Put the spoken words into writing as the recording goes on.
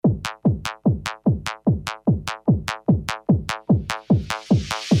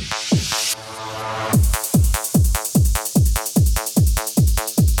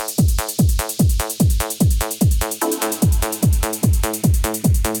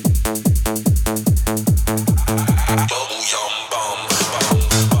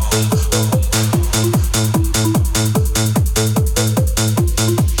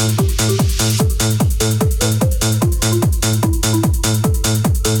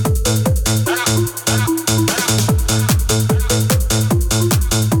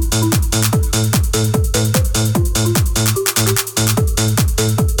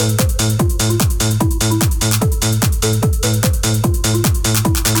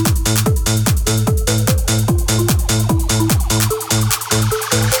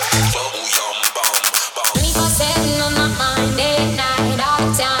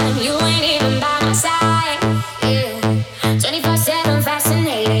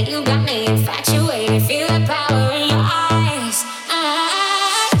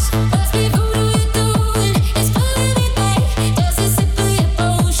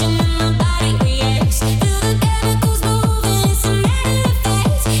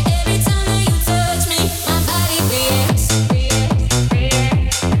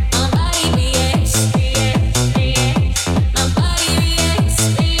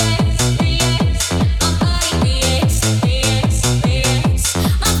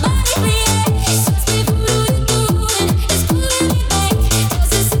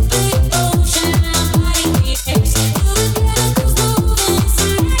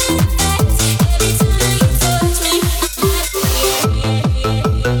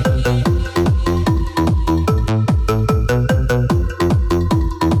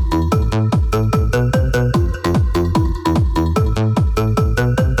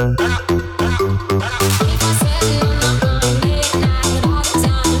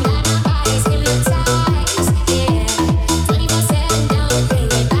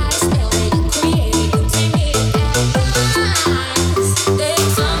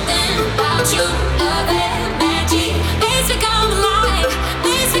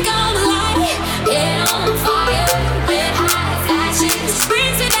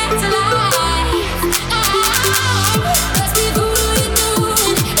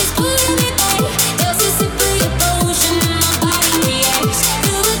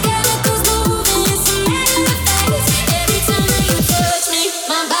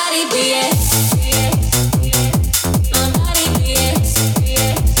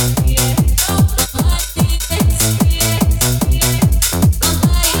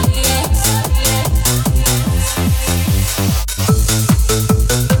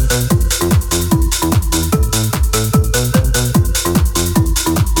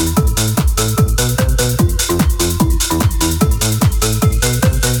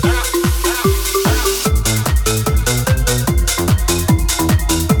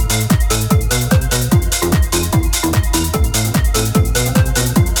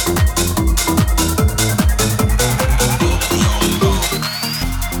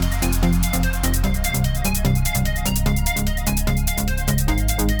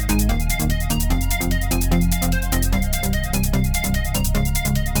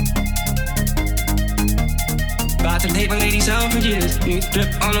drip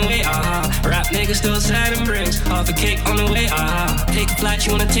on the way, Rap niggas still sad and bricks. Half a cake on the way, Take a flight,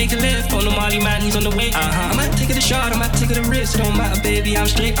 you wanna take a lift. On the Molly man, he's on the way, I might take it a shot, I might take it a risk. It don't matter, baby, I'm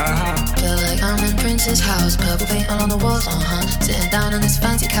straight, Feel like I'm in Prince's house, purple paint all on the walls, Sitting down on this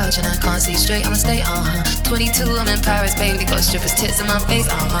fancy couch and I can't see straight, I'ma stay, 22, I'm in Paris, baby, got strippers' tits in my face,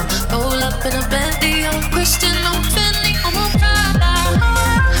 Roll up in a Bentley, I'm Christian, I'm Fendi, I'm a Prada.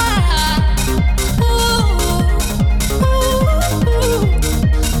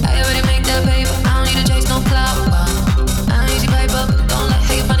 I already make that paper, I don't need to chase no clout. I ain't easy paper, don't let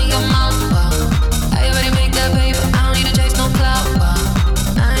hate fun in your mouth. I already make that paper, I don't need to chase no clout.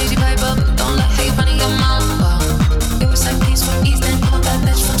 I ain't easy paper, don't let hate fun in your mouth. It was like peace from East and I'm a bad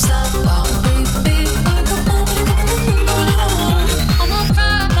bitch from South. Baby, I'm a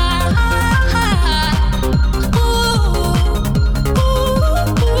Prada.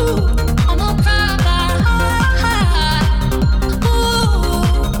 I'm a Prada.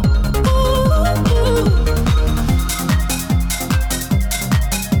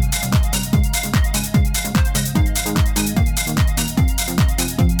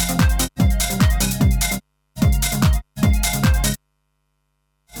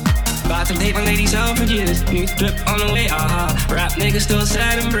 Got some tape on ladies out for years. New drip on the way, Rap niggas still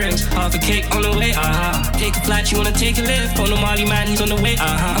sad and bricks. Half a cake on the way, Take a flight, you wanna take a lift. On the Molly man, he's on the way,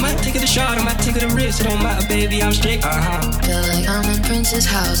 I might take it a shot, I might take it a risk. It don't matter, baby, I'm straight, Feel like I'm in Prince's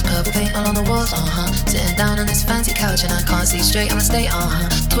house, purple paint all on the walls, Sitting down on this fancy couch and I can't see straight, I'ma stay,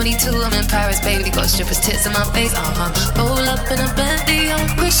 22, I'm in Paris, baby, got strippers' tits in my face, Roll up in a Bentley, I'm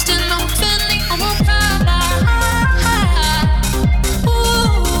Christian, I'm Fendi, I'm a Prada.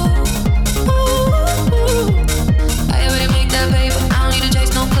 I already make that paper, I don't need to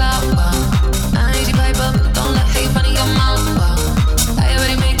chase no clout. I ain't easy paper, don't let hate fun in your mouth. I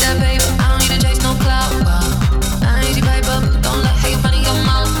already make that paper, I don't need to chase no clout. I ain't easy paper, don't let hate fun in your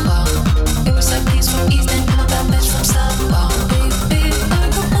mouth. It was like peace from East and I'm a bad bitch from South. Baby,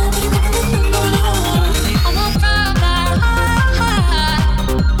 I'm a Prada.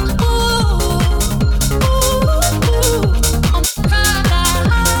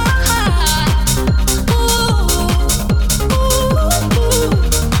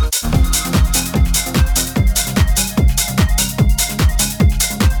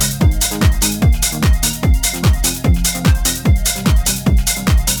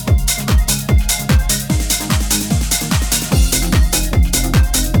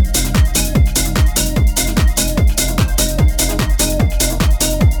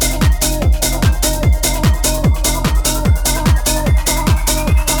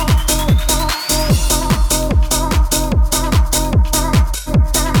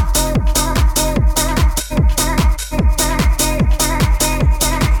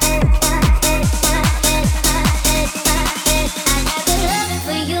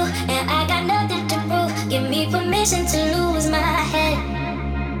 Permission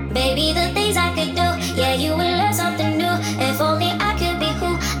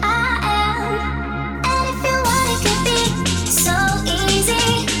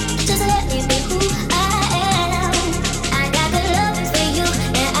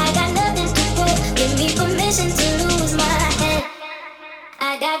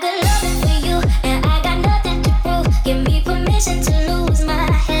to lose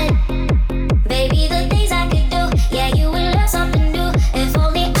my head. Baby, the things I could do, yeah, you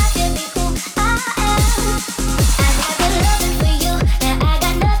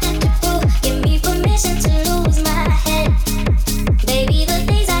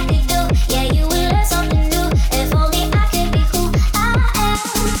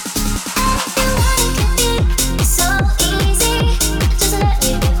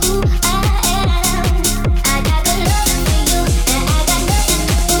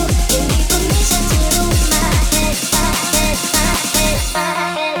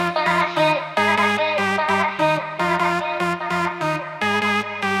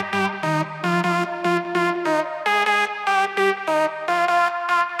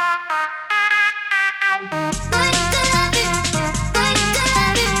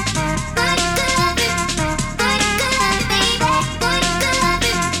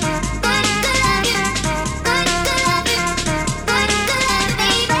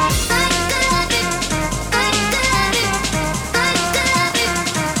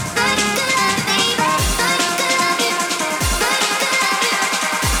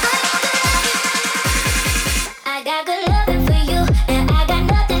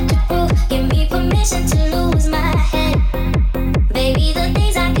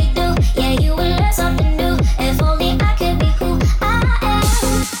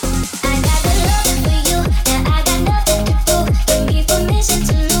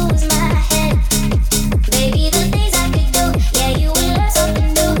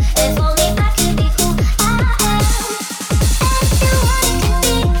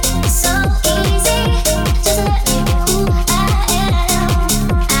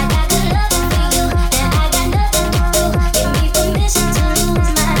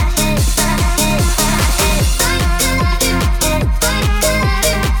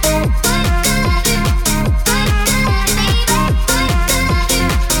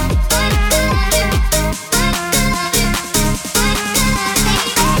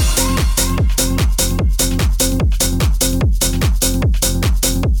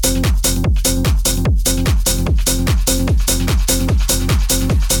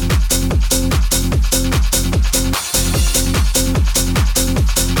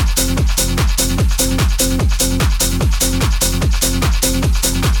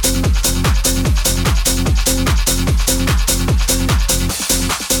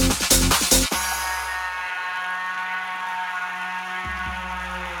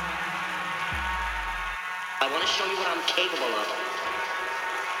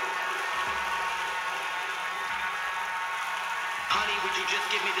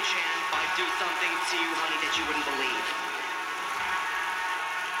give me the chance, I'd do something to you, honey, that you wouldn't believe.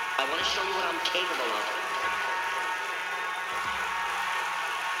 I want to show you what I'm capable of.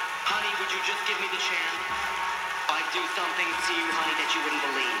 Honey, would you just give me the chance? I'd do something to you, honey, that you wouldn't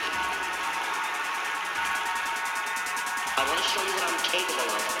believe. I want to show you what I'm capable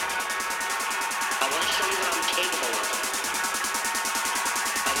of. I want to show you what I'm capable of.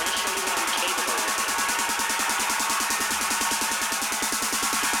 I want to show you what I'm capable of.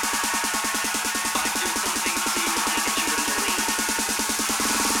 I'd do something to you, honey, that you wouldn't believe.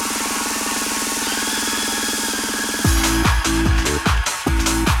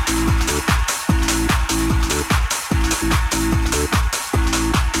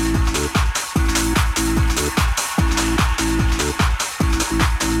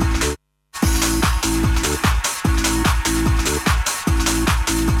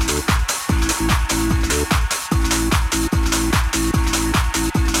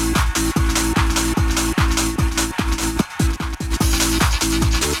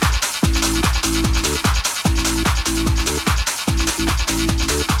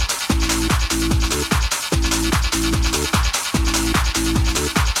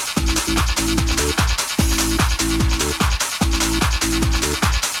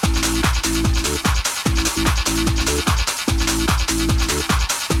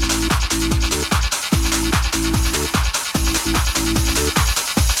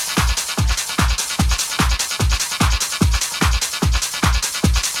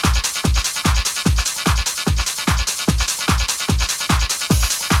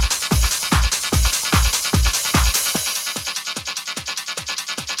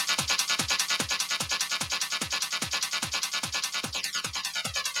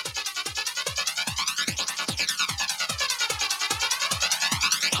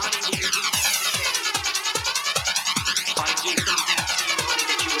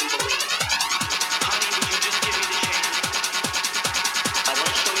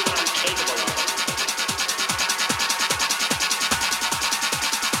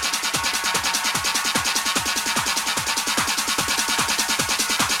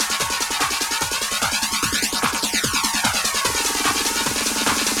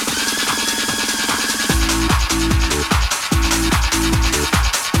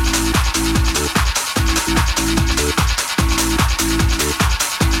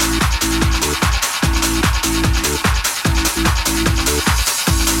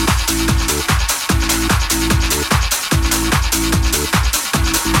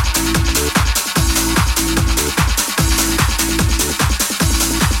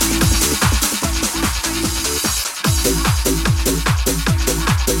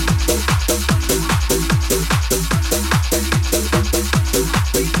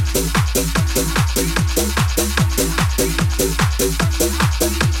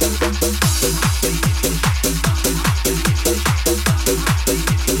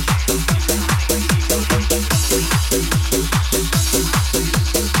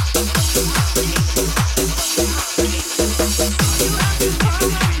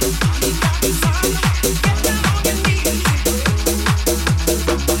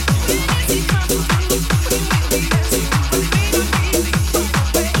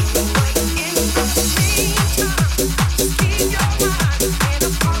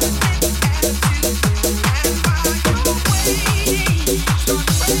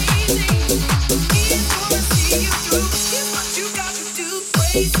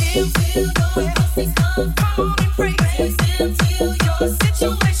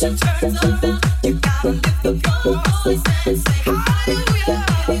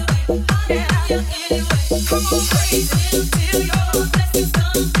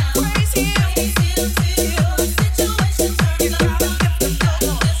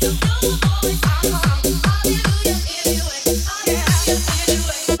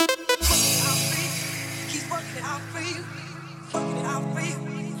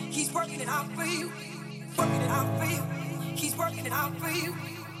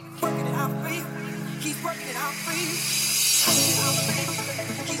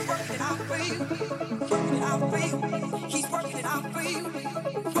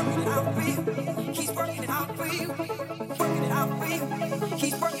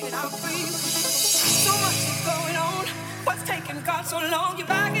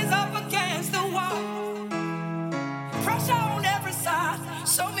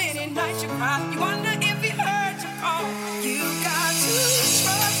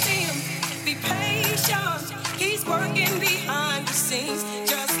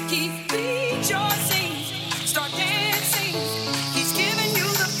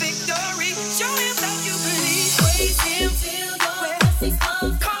 Praise him till your blessings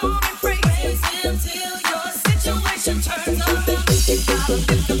come.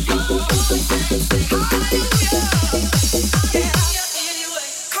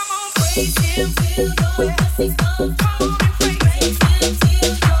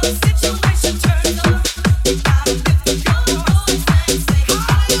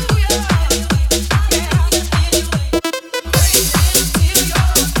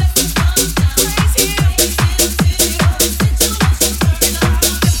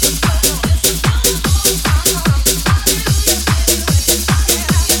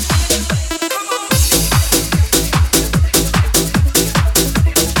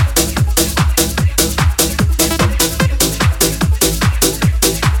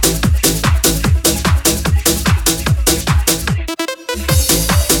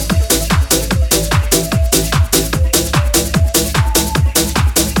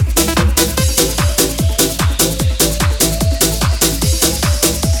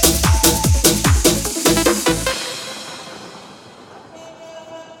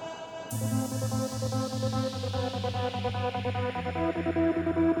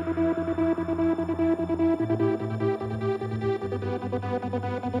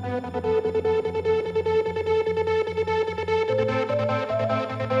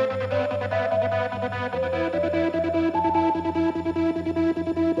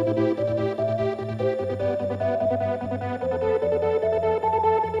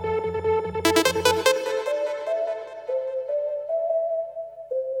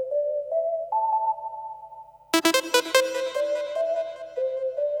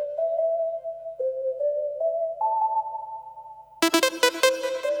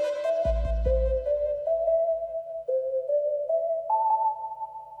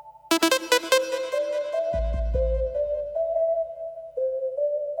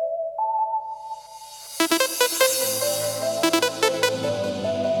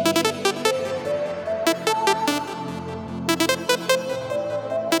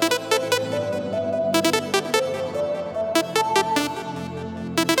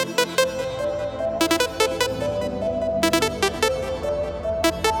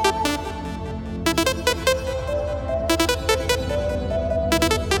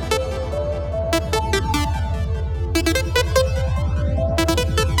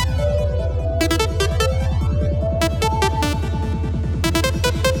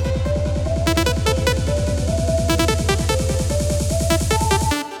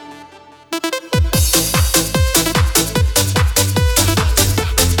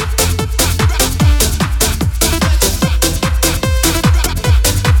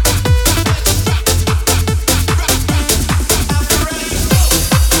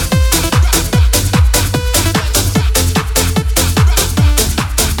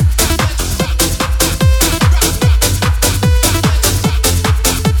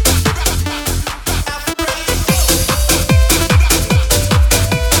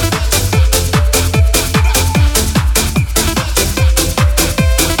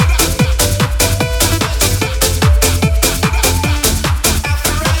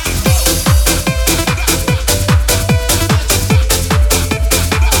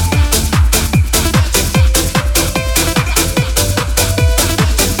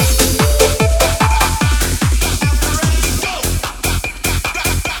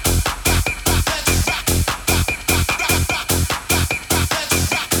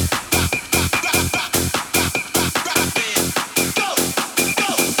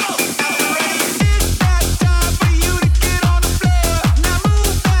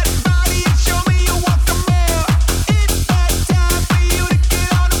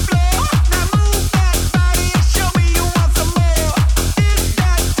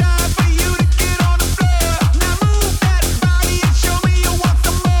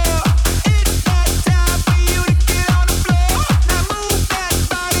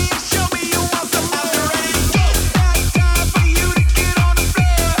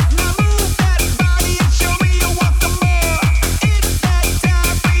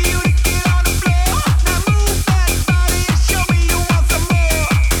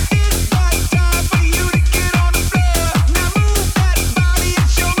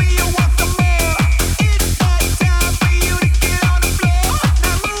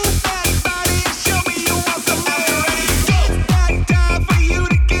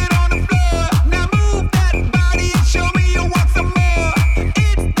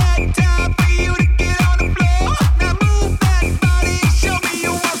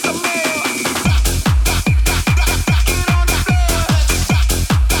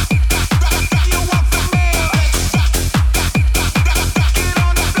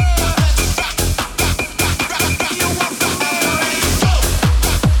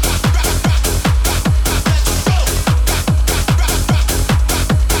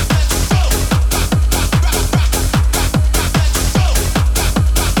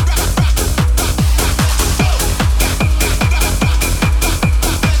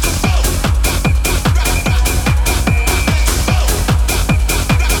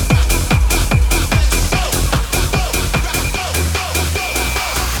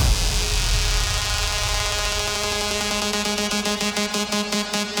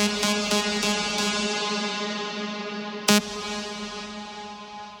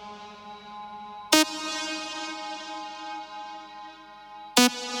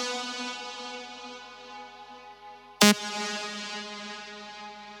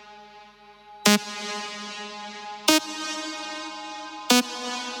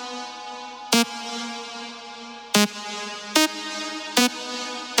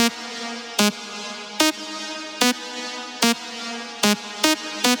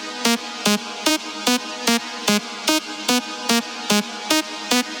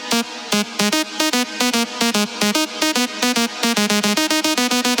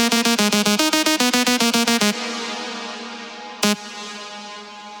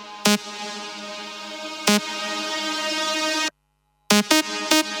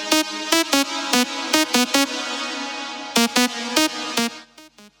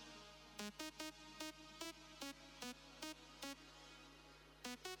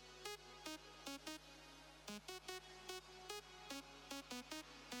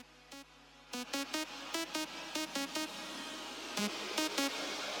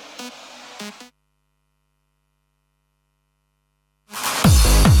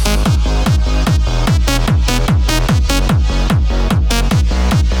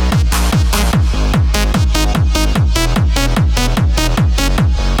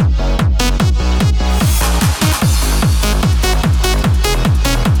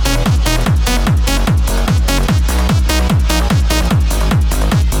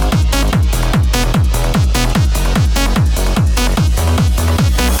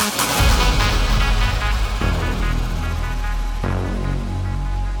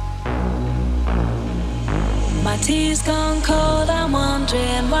 tea's gone cold, I'm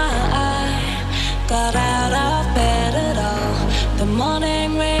wondering why I got out of bed at all. The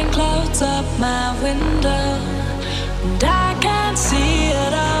morning rain clouds up my window, and I can't see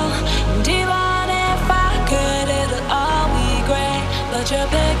it all. And even if I could, it'll all be great. But your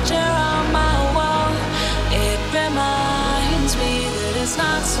picture on my wall, it reminds me that it's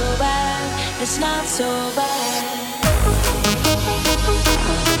not so bad, it's not so bad.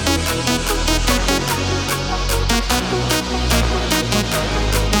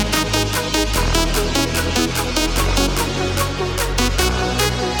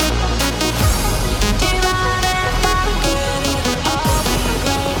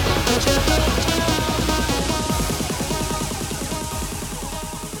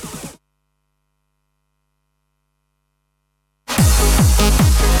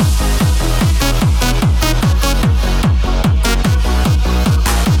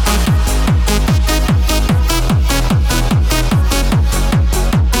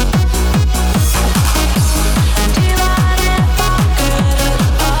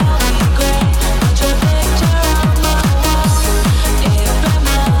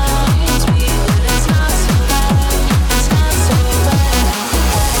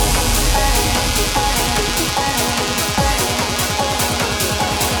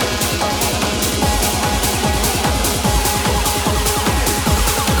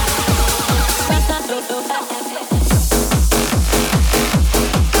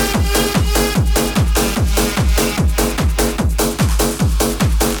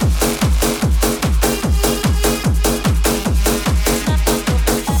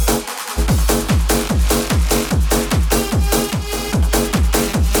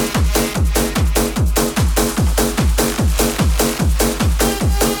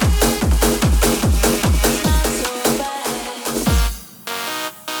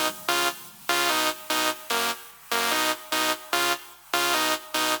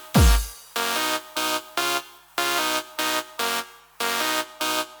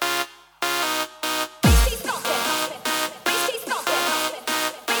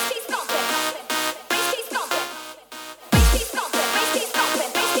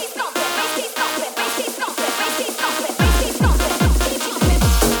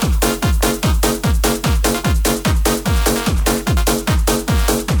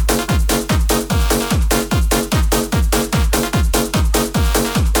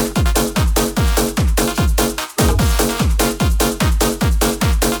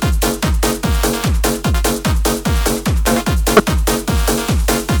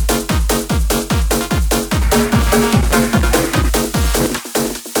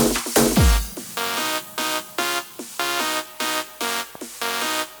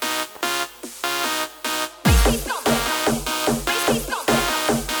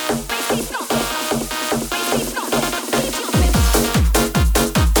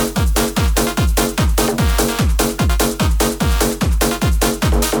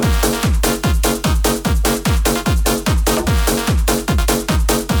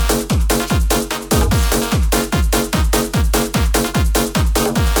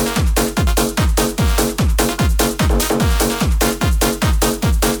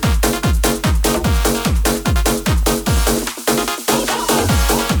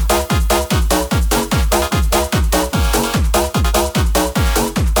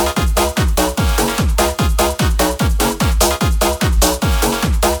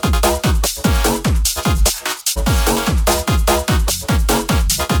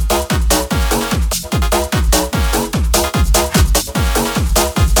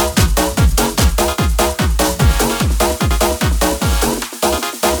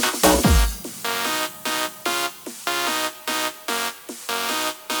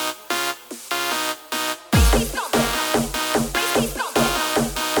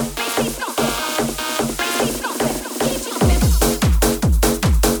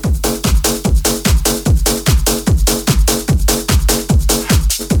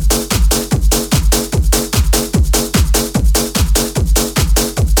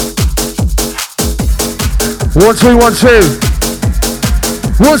 One, two, 1, 2.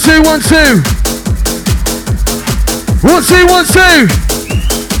 1, 2, 1, 2. 1, 2, 1, 2.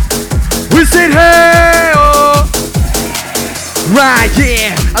 We said hey, oh. Right,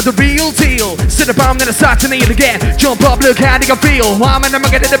 yeah, I'm the real deal. Sit up, I'm gonna start to kneel again. Jump up, look how they can feel. I'm in the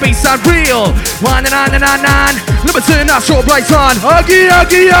market of the baseline real. 1 and 9 and 9 9. Let me turn our short lights on. Huggy,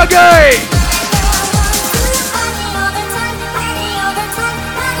 huggy, huggy.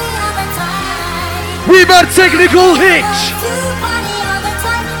 We've got a technical hitch.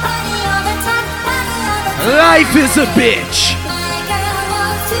 Life is a bitch.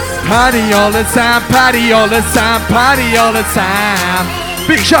 Party all the time, party all the time, party all the time.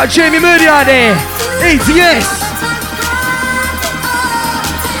 Big shout Jamie Moody out there. ATS.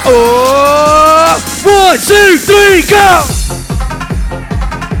 Oh, 1, 2, 3, go.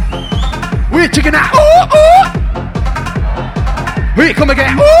 We're checking out. Oh, oh. We come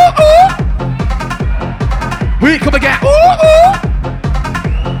again. Oh, oh. We come again. Oh, oh.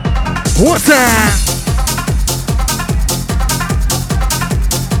 One time.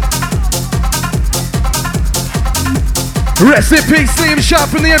 Rest in peace, Liam Sharp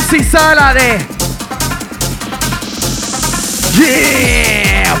from the MC side out there.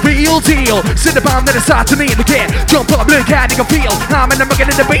 Yeah, real deal. Sit the bomb that is hard to me again. Jump up, look how you can feel. I'm in the market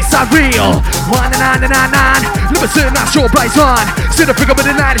in the baseline real. 1-9-9-9-9. Never turn that show bright on. Sit the figure with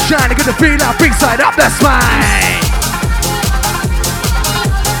the night is shining. Gonna feel that big side up, that's mine.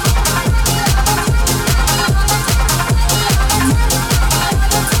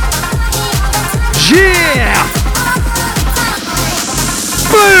 Yeah.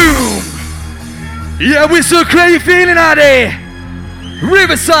 Boom! Yeah, we're so crazy feeling out there.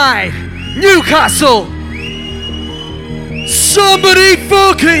 Riverside, Newcastle. Somebody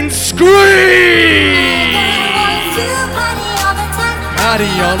fucking scream! Party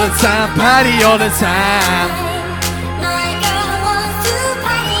all the time, party all the time.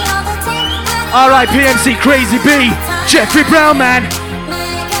 Alright, PMC Crazy B, Jeffrey Brown, man.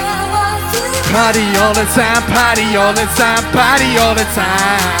 Party all the time, party all the time, party all the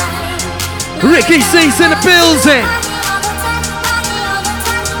time. Ricky C's in the building.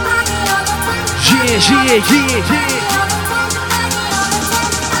 Yeah, yeah, yeah, yeah.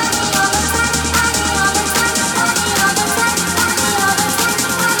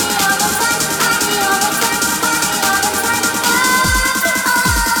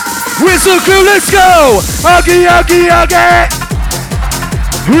 Whistle crew, let's go! Oggy, oggy, oggy!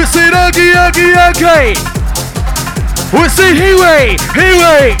 We say oggy, oggy, oggy! We say highway,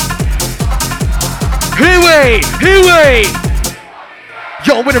 highway! Highway, highway!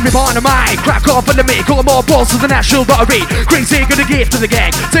 Yo, when I'm on the mic, crack off on the mic, call more balls to the national lottery. Crazy, gonna give to the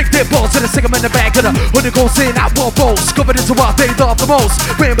gang. Take their balls and stick them in the bag. Gonna put the goals in, I want balls. Covered into what they love the most.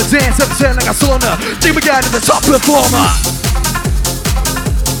 Remember dance, I'm saying like a sauna. Think we got in the top performer.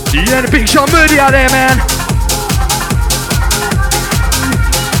 Yeah, the big shot Moody out there, man.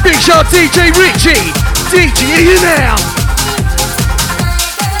 Big shot DJ Richy. DJ, you now.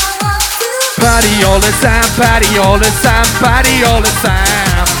 Party all the time, party all the time, party all the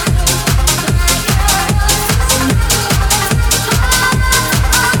time.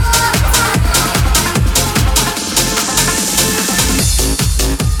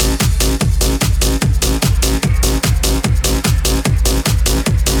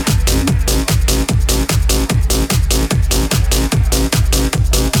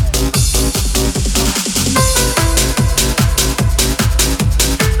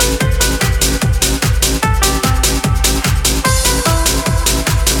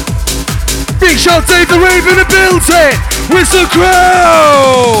 Big shout Dave the Rave in the building! Whistle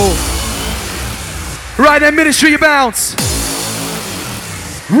Crow! Right then, Ministry of Bounce.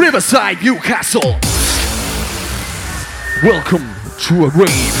 Riverside, Newcastle. Welcome to a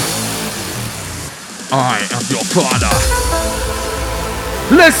rave. I am your father.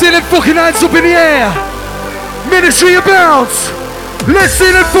 Let's see them fucking hands up in the air. Ministry of Bounce. Let's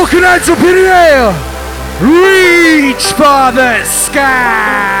see them fucking hands up in the air. Reach for the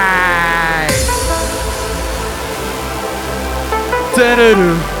sky.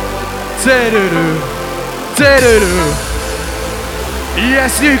 Da-da-do, da-da-do, da-da-do.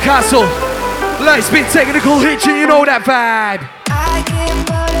 Yes, Newcastle. Life's been technical hit, you know that vibe. I get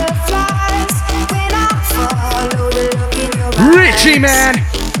butterflies when I follow the look in your eyes. Richy, man.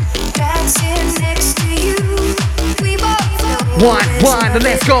 Dancing next to you, we both know One,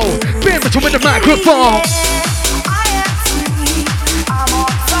 let's go. Been with the microphone. I am free, I'm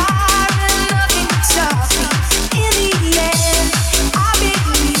on fire and nothing stops me. In the end, I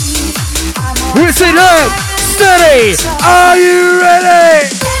believe I'm on Listen up, steady. Are you ready?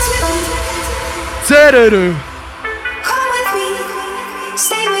 Da-da-do. Come with me,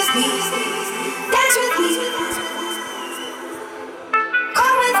 stay with me, dance with me.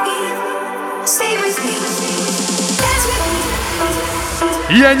 Come with me, stay with me, dance with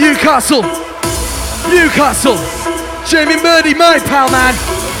me. Yeah, Newcastle. Newcastle. Jamie Murdy, my pal, man.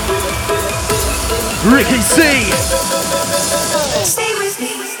 Ricky C. Stay with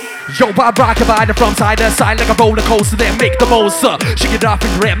me. Yo, I rock about it from side to side like a roller coaster, then make the most. Shake it off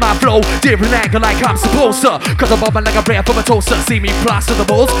and rip my flow, different angle like I'm supposed to. Cause I'm bumping like a breath from a toaster. See me plaster the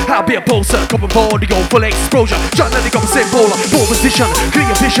balls, I'll be a poster. Coming for the go full exposure. Trying to let it go simple, full position,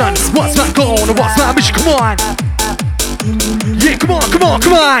 clear vision. What's my goal and what's my mission? Come on. Yeah, come on, come on,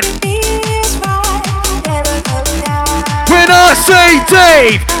 come on. When I say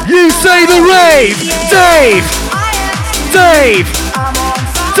Dave, you say the rave. Dave, Dave,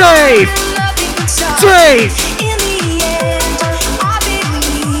 Dave, Dave.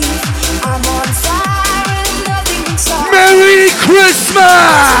 Merry Christmas!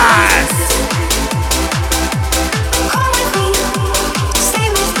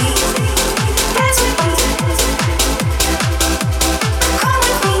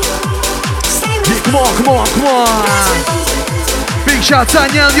 Yeah, come on, come on, come on. Big shout to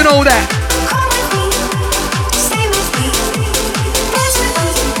Danielle, you know that.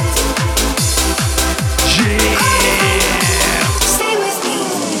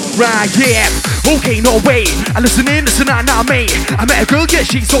 Right, yeah. Okay, no way. I listen in, listen out, not me. I met a girl, yeah,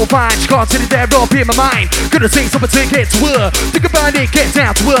 she's so fine. She can't sit there up in my mind. Gonna say something to get to her. Think about it, get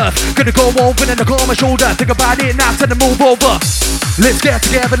down to earth. Gonna go over and I go on my shoulder. Think about it now, time to move over. Let's get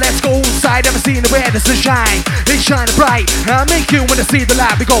together, let's go inside. Haven't seen the way the sun shine. It's shining bright. I make you when I see the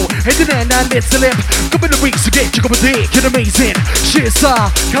light. We go head to end and let's limp. Couple of weeks to get you, couple of days, you're amazing. Shit, sir,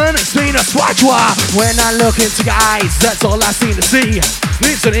 can't explain us what you are. When I look into your eyes, that's all I seem to see.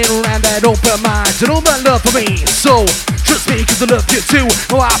 Listening around that open mind and all that love for me. So, trust me cause I love you too.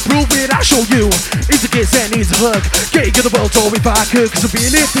 Oh, I prove it, I'll show you. Easy kiss and easy hug. Can't get the world told if I could. Cause I'm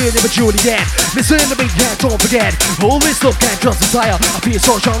feeling never Juliet. Listen to me, yeah, don't forget. All this love can't just desire. I feel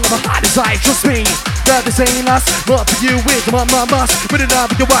so strong, I'm a high desire. Trust me, that this ain't us. Not for you, it's my must. But it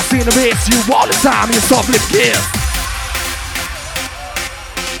up, you're watching the race. You all the time, you're soft lip kiss.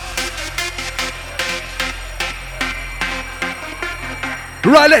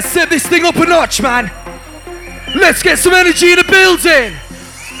 Right, let's set this thing up a notch, man. Let's get some energy in the building.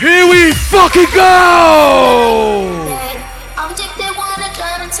 Here we fucking go.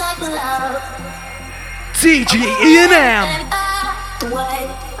 TGE&M.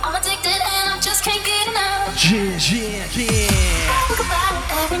 Yeah, yeah, yeah.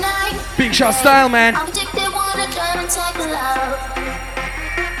 Big shot style, man.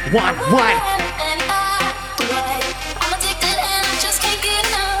 One.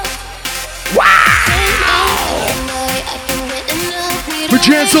 Put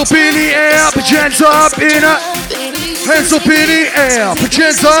your hands up in the air, put your hands up in the hands up in the air, put your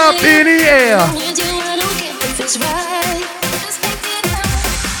hands up in the air.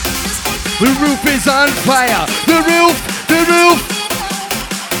 The roof is on fire. The roof.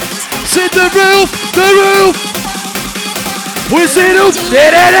 Sit the roof. Where's the roof?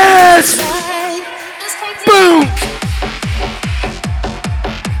 There it is. Boom.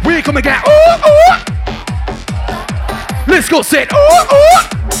 We come again. Ooh, ooh. Let's go, say it, ooh, ooh.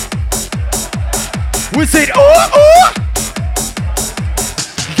 We say it, ooh, ooh.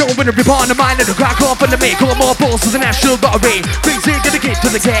 Yo, when every part of the mind and the crack off and the make all more balls to the national lottery. Things ain't gonna get to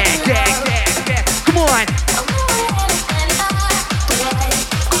the gang. Come on.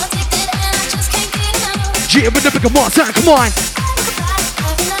 Yeah, we're the bigger one time, come on.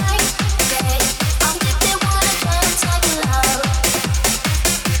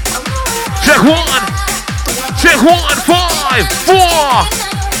 Check one. Check 1, 5, 4.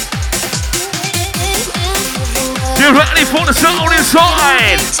 Get ready for the sound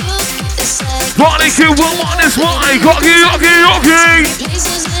inside. Party Q, one this way. Yoki.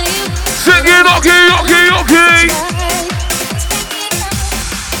 Sing it, yoki.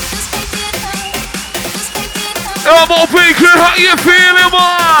 MOP, how you feeling,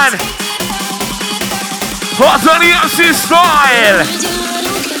 man? Hot on the MC style.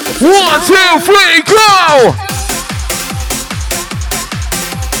 1, 2, 3, go!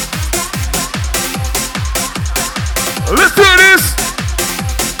 Let's do this!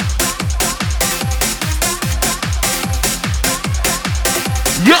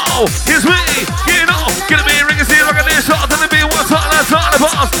 Yo, it's me! You know, gonna be ringing, see, rocking this house, and be one time, that's on the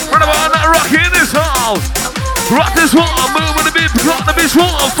boss. Run about that rock in this house. Rock this one, move with the beat, rock the beat, 1,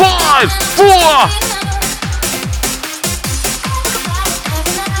 5, 4.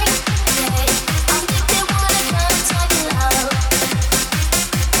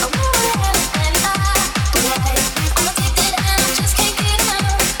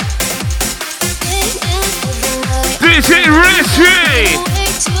 DJ Richy,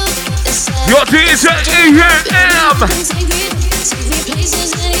 your DJ E&M.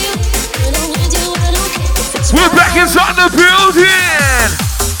 We're back inside the building.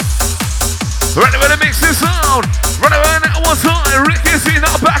 mix this sound. Run around at one time. Rick is in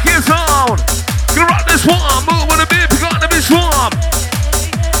our back in town. Gonna rock this one. Move on a bit. Pick up the bitch one.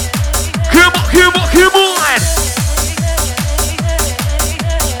 Come on, come on, come on.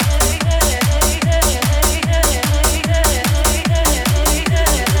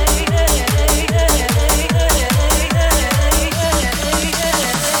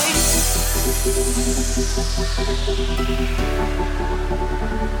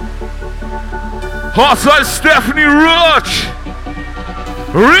 Hot Stephanie Roach.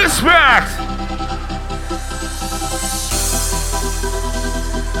 Respect.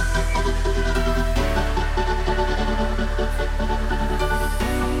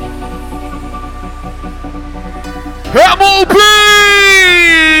 MOB.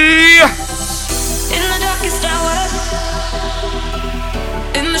 In the darkest hour,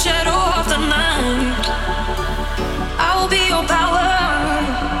 in the shadow of the night, I will be your power.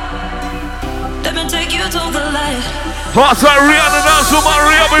 Let me take you to the light. Hot Rihanna dance with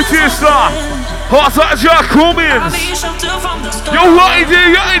Maria Batista. Hot Jack Cummins. I'll be your shelter from the storm. Yo,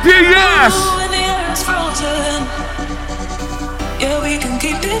 yes. When the air is frozen, yeah, we can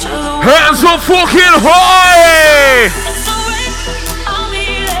keep each other warm. Hands up fucking high. It's the rain, I'll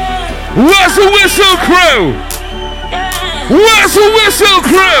be there. Where's the whistle crew? Yeah. Where's the whistle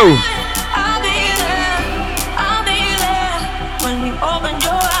crew? I'll be there when you open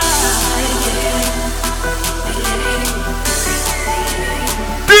your eyes.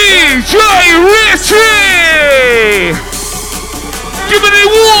 DJ Richy! Give it a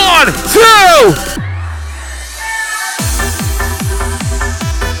 1, 2!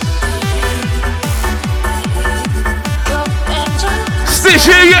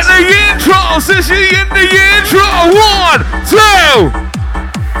 Stitchy in the intro! Stitchy in the intro! 1, 2!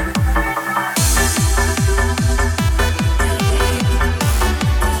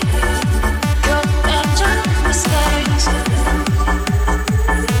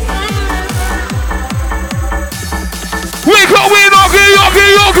 We going yogi!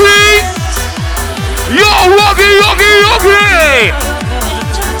 Yo, yogi!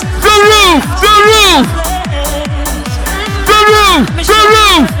 The roof!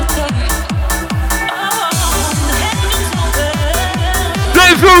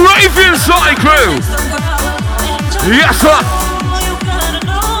 There's the Raven Side crew! Yes, sir!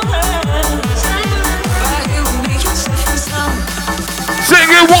 Sing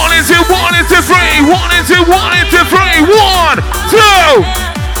it 1 into 1 into 3, 1 into 1 into 3, 1, 2.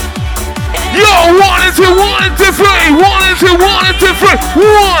 Yo, 1 into 1 into 3, 1 into 1 into 3,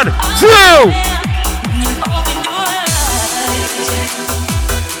 1, 2.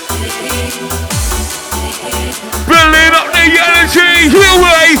 Building up the energy,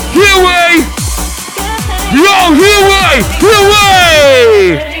 Huey. Yo, Huey.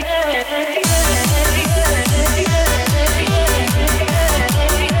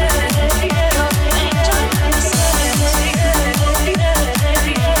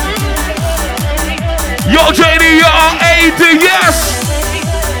 Yo, JD, yes!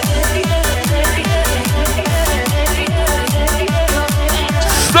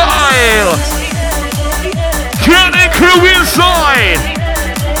 Style! Cannon crew inside!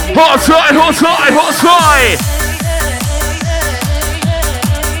 Hot side!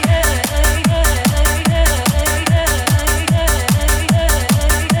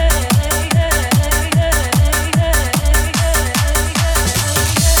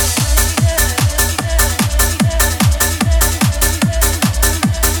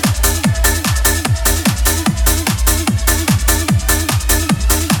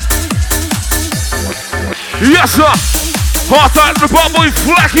 Yes, sir. Hot out the bubble,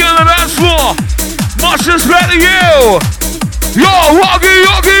 flacky on the dance floor. Much respect to you. Yo, yogi.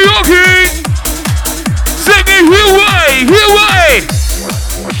 Singing Huey.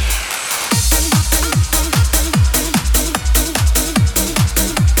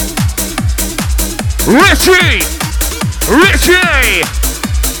 Richy.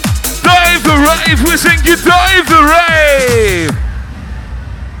 Dive the rave. We sing you dive the rave.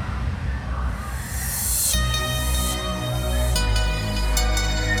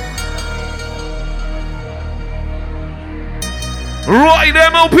 Right,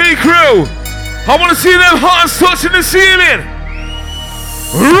 MLP crew. I want to see them hands touching the ceiling.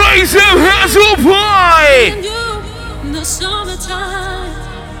 Raise them hands up high.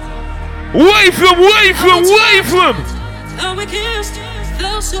 Wave them.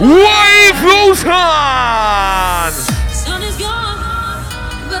 Wave those hands. Sun is gone,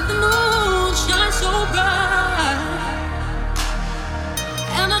 but the moon shines so bright.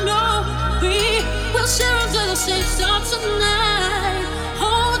 And I know we will share until the same start tonight.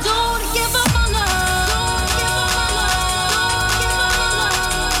 Oh, don't give up on us.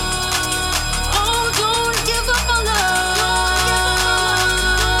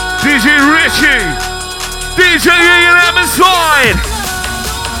 DJ Richy, DJ E&M inside.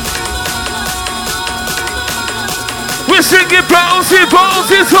 We're singing bouncy,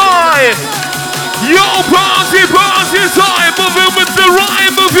 bouncy time. Yo, bouncy, bouncy time. Moving with the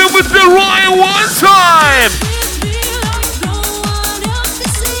rhyme, moving with the rhyme one time.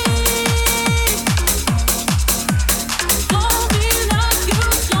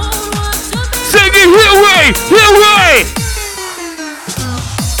 Singing here way.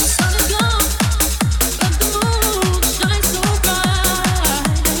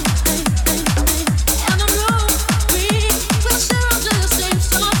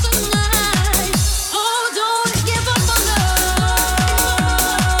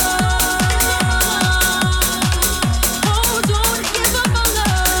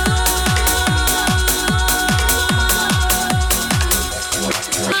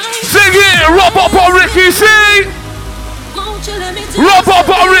 Rub up on Ricky C! Rub up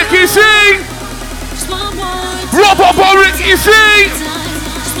on Ricky C! Rub up on Ricky C!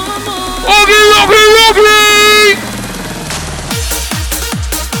 Oogie!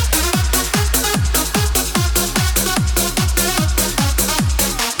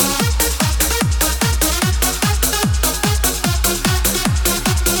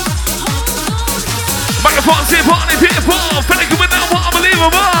 Microphone, sit, party, people! Finna with that one,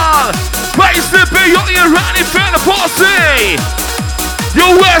 unbelievable! Place to be, you're running for the posse.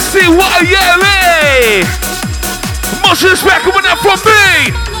 You're Westy, what a yelly. Much respect coming up from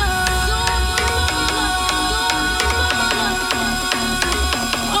me.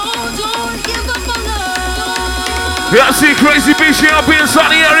 Yeah, I see Crazy BC up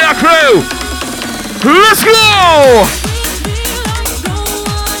inside the area crew. Let's go.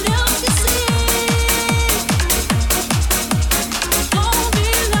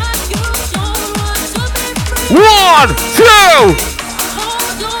 1, 2.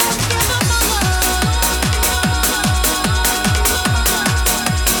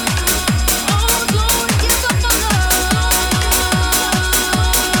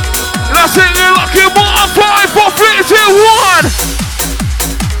 Let's sing it like you want. 5, 4, 3, 2, 1.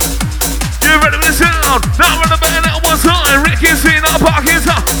 You ready for the sound? Now run a bit at one time. Ricky C, not parking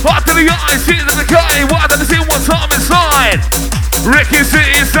top. Heart to the eye, see to the guy. Why don't you see one time inside? Ricky C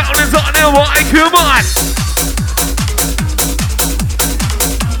is sounding on the mic, come on.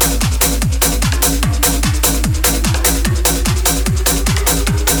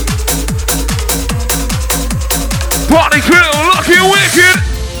 Party crew, lucky wicked.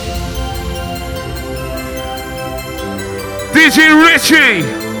 DJ Richy,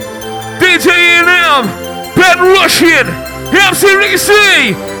 DJ E&M, Ben Russian, MC Ricky C,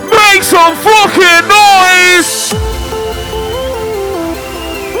 make some fucking noise.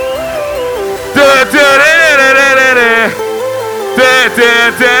 Da da da da da da da da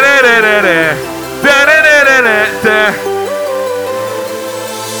da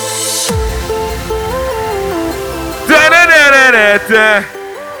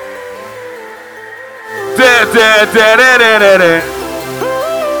da da da da.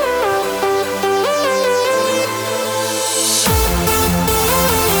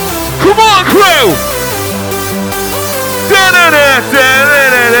 Come on, crew!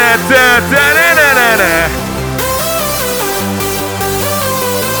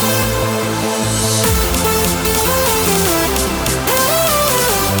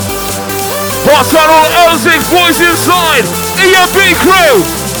 What's on all L6 boys inside? EMB crew!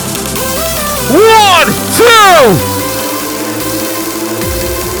 1, 2!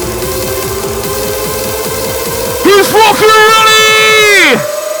 Who's fucking ready?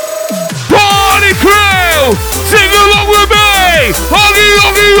 Party crew! Sing along with me! Oogie!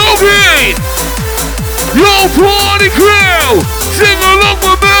 Yo, party crew! Sing along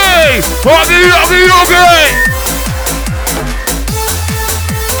with me! Oogie!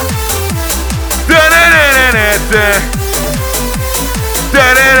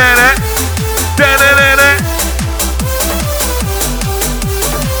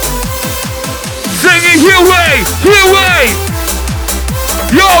 Singing here way!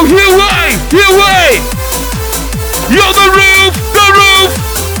 Yo, here way! Yo, the roof!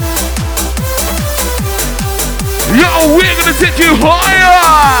 Yo, we're gonna take you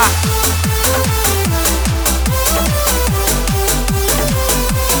higher!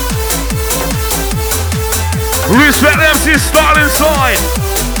 Respect MC style inside.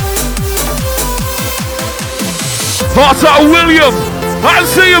 Heart out William. I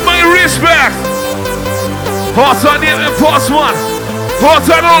see you, mate. Respect. Heart out the M Plus 1. Heart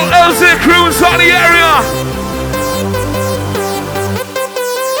out all LZ crew inside the area.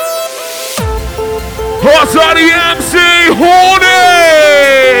 What's on the MC? Horny!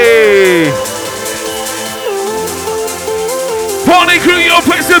 Party crew, your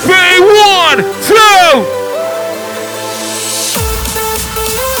place to be. 1, 2.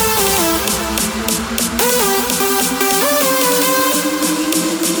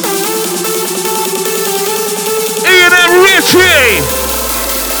 Ian and Richie!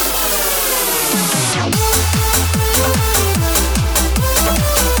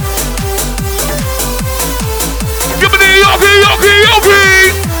 Give me the yogi, yogi,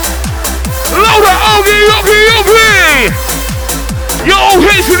 yogi! Louder, yogi, yogi, yogi! Yo,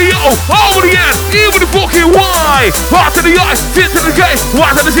 H to the O, O to the N, E with the fucking Y. R to the I, T to the K, Y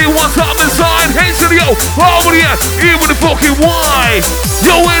to the Z, one time inside. H to the O, O to the N, E with the fucking Y.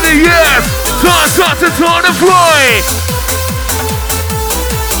 Yo, in the end, turn and fly.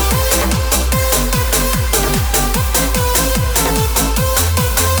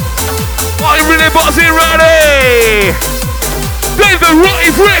 Are you really buzzing ready? David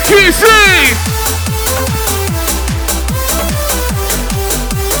Rocky Ricky C.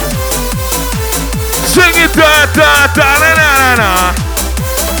 Sing it da da da na na na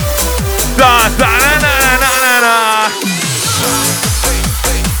da da na na na na na.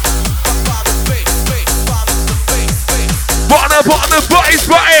 Bottom the bass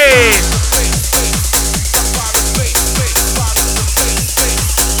button.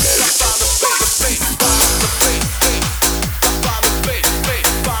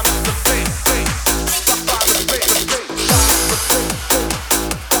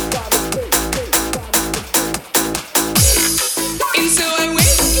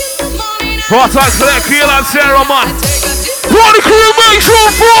 Hot times for that Keel and Sarah, man. Party crew, make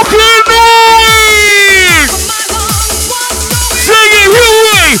some fucking noise! Sing it, you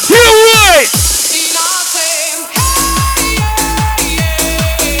wait, you wait!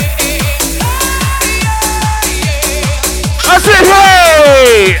 I said,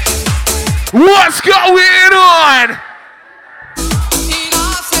 hey! What's going on?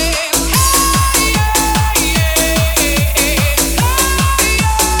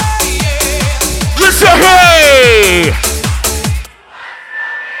 Hey!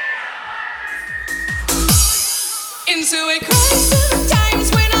 Into a crisis times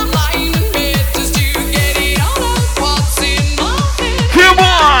when I'm lying in bed just to get it all out what's in my head. Come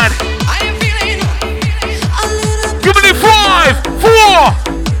on! I am feeling a little. Give me the 5, 4.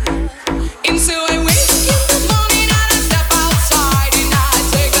 Into a wake in the morning and I step outside and I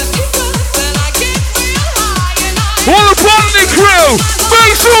take a deep breath and I get real high and I. All the party crew,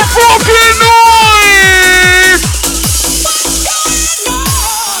 make some fucking noise!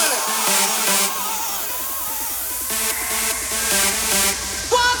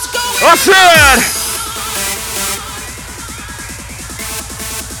 I said,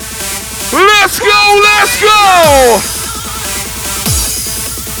 let's go, let's go!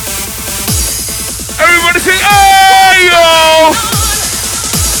 Everybody say, hey, yo!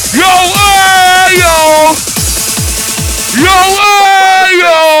 Yo, hey, yo! Yo, hey,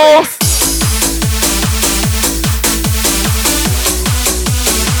 yo!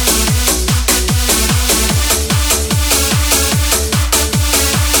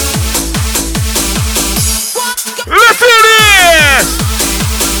 Listen to this!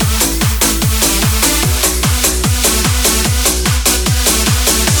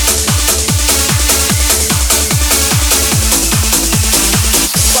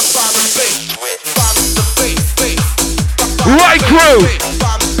 Right crew!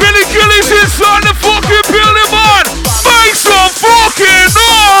 Billy Gillies inside the fucking building, man! Make some fucking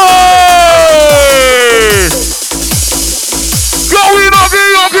noise! Going, okay,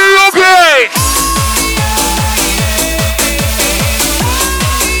 okay, okay!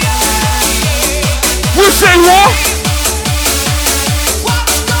 We say what?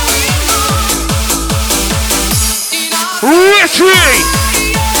 Richie!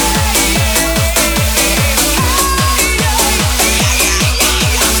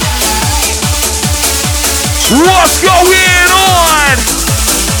 What's going on?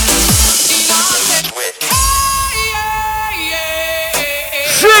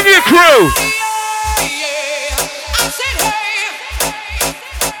 Sing it, crew!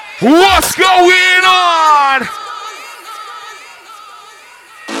 What's going on?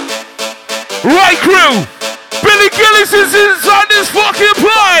 Right, crew! Billy Gillis is inside this fucking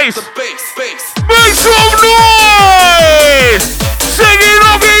place! Make some noise! Sing it,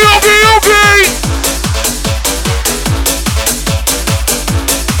 okay, okay, okay!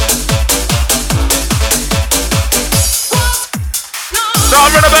 Now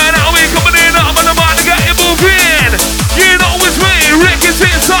I'm running about now, we coming in, I'm on the mind to get you moving. You know it's me, Rick is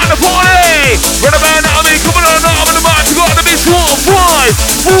inside the party. Run about now, 5,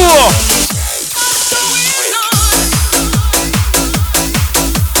 4.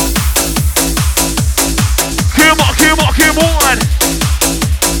 Come on.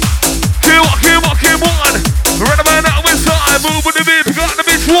 Come on. Right about now inside, move with the beat, got the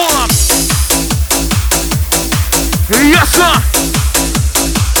bitch warm. Yes, sir.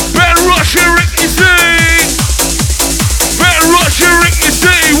 Ben Russia, Ricky C. Ben Russia, Ricky C.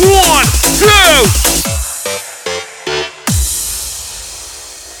 1, 2.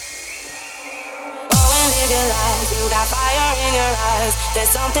 You got fire in your eyes. There's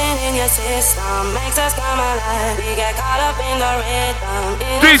something in your system makes us come alive. We get caught up in the rhythm.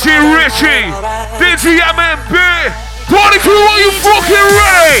 DJ Richy, DJ MMB, party crew, are you fucking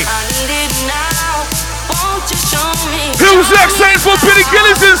ready? I need it now. Won't you show me? Who's next? Thanks for Billy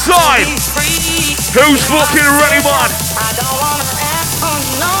Gillis inside. Who's fucking ready, man? I don't wanna ask for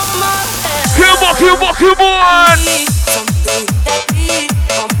no more. Come on. Something that beat,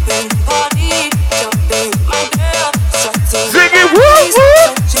 pumping body, jumping my girl, strutting. Sing it, woo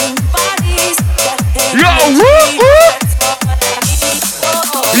woo. Yo, woo woo.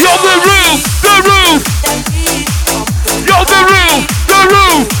 Yo, the roof. Yo, the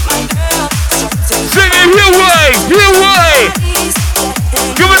roof. Sing it, your way.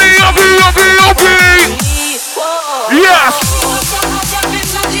 Give me the uppy. Yes.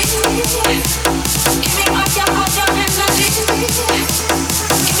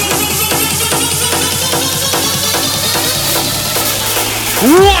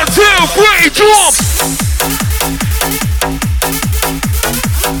 One, two, three, jump!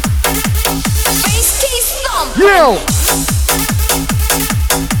 Yo!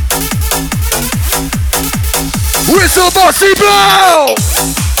 Whistle bossy blow!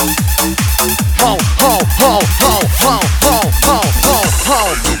 Ho, ho, ho, ho, ho, ho, ho, ho, ho.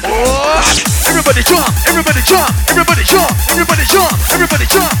 Everybody jump, everybody jump, everybody jump, everybody jump, everybody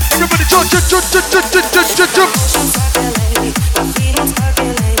jump, everybody jump.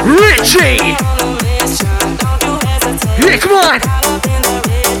 Richy! Yeah, come on!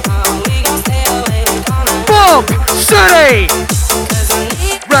 Bump! Steady!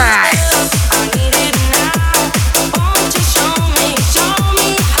 Right!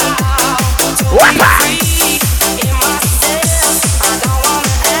 Whoppa!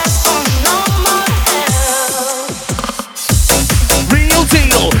 Real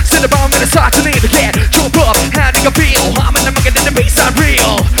deal! Sit about and start to need again. Jump up, how do you feel? I'm in the market in the baseline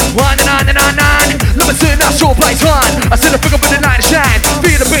real. On and on and on and on. Let me see that show plays on. I sit a figure with the night shine.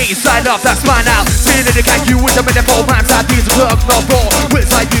 Feel the bass, side up, that's mine now. Feel it, like you with a minute 4 times. I these works no more.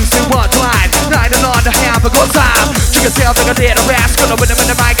 With like you see one time. 9 and on the have a good time. Sugar yourself like a little rascal. With them in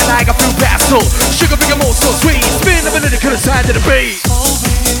the mic and like a few pastel. Sugar big and more so sweet. Spin the minute, could have signed to the beat.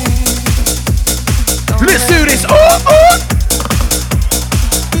 Let's do this.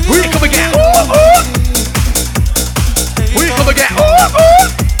 We come again. We come again.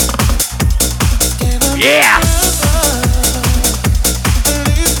 Yeah.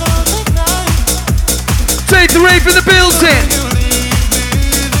 Take the rave in the building.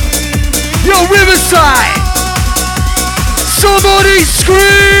 Yo, Riverside. Somebody scream.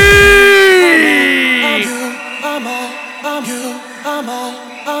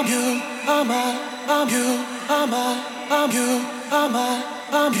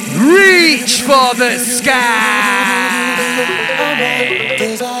 Reach for the sky.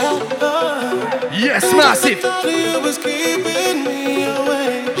 Yes, massive.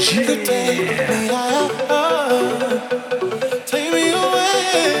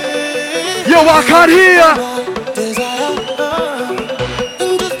 Yo, I can't hear.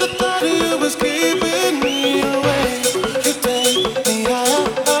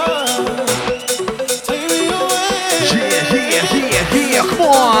 Yeah, come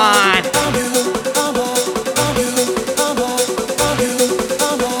on.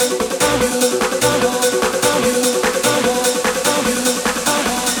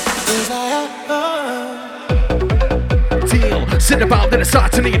 Sit about, then it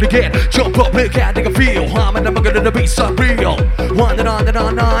starts to need again. Jump up, look at it, feel. I'm and I'm gonna the beats are real. On and on and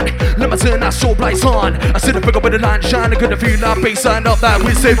on and on. Let me turn that soul lights on. I sit and pick up with the line shine. I couldn't feel that bass line up that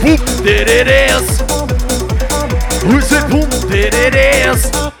we say whoop, there it is. We say boom, there it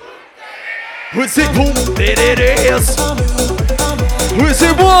is. We say boom, there it is. We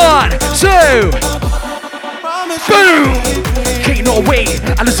say 1, 2, boom. Ain't no way,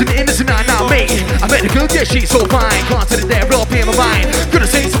 I listen to innocent, not me. I met a girl, yeah, she's so fine. Content there, up in my mind. Gonna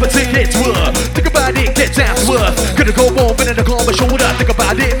say something, take it to her. Think about it, get down to earth. Gonna go over and go on my shoulder. Think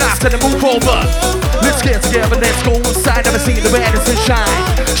about it, now time to move over. Let's get together, let's go inside. Never seen the red and sunshine.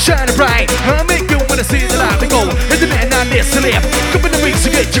 Shining bright, I make you wanna see the light. We go, and the man, not this. years to live. Come in the mix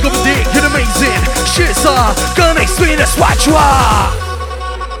again, you got me dick, you're amazing. Shit's gonna explain us what you are.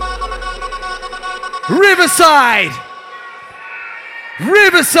 Riverside.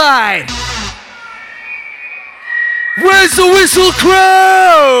 Riverside. Where's the whistle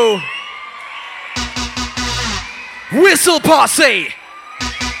crow? Whistle posse.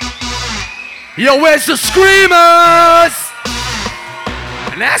 Yo, where's the screamers?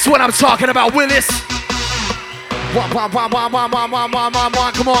 And that's what I'm talking about, Willis. One, come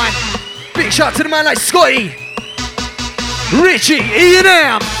on. Big shout to the man like Scotty, Richie,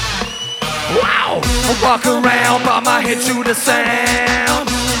 E&M. Wow, I walk around, bob my head to the sound.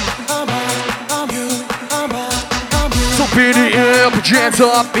 So up in the air, put your hands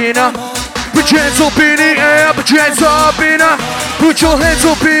up in a. Put your hands up in the air, put your hands up in a. Put your hands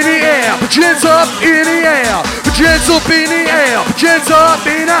up in the air, put your hands up in the air. Put your hands up in the air, put your hands up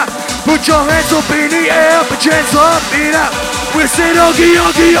in a. Put your hands up in the air, put your hands up in a. We say yogi,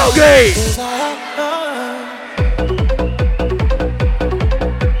 yogi, yogi.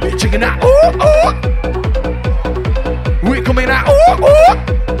 We're checking out, ooh, ooh. We're coming out, ooh, ooh.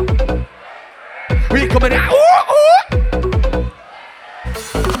 We're coming out, ooh, ooh.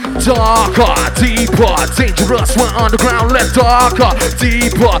 Darker, deeper, dangerous, we're underground. Left darker,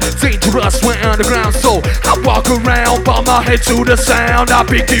 deeper, dangerous, we're underground. So I walk around, bob my head to the sound. I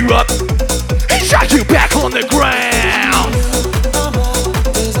pick you up and shot you back on the ground.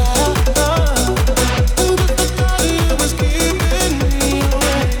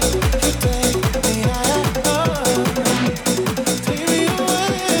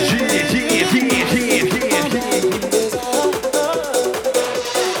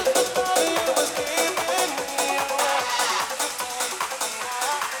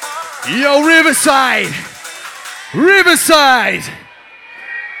 Yo, Riverside! Riverside!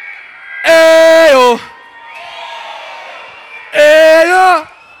 Ayo! Ayo!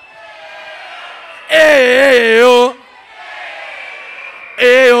 Ayo!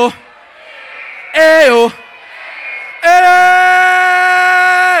 Ayo! Ayo!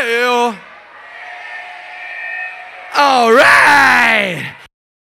 Ayo! All right!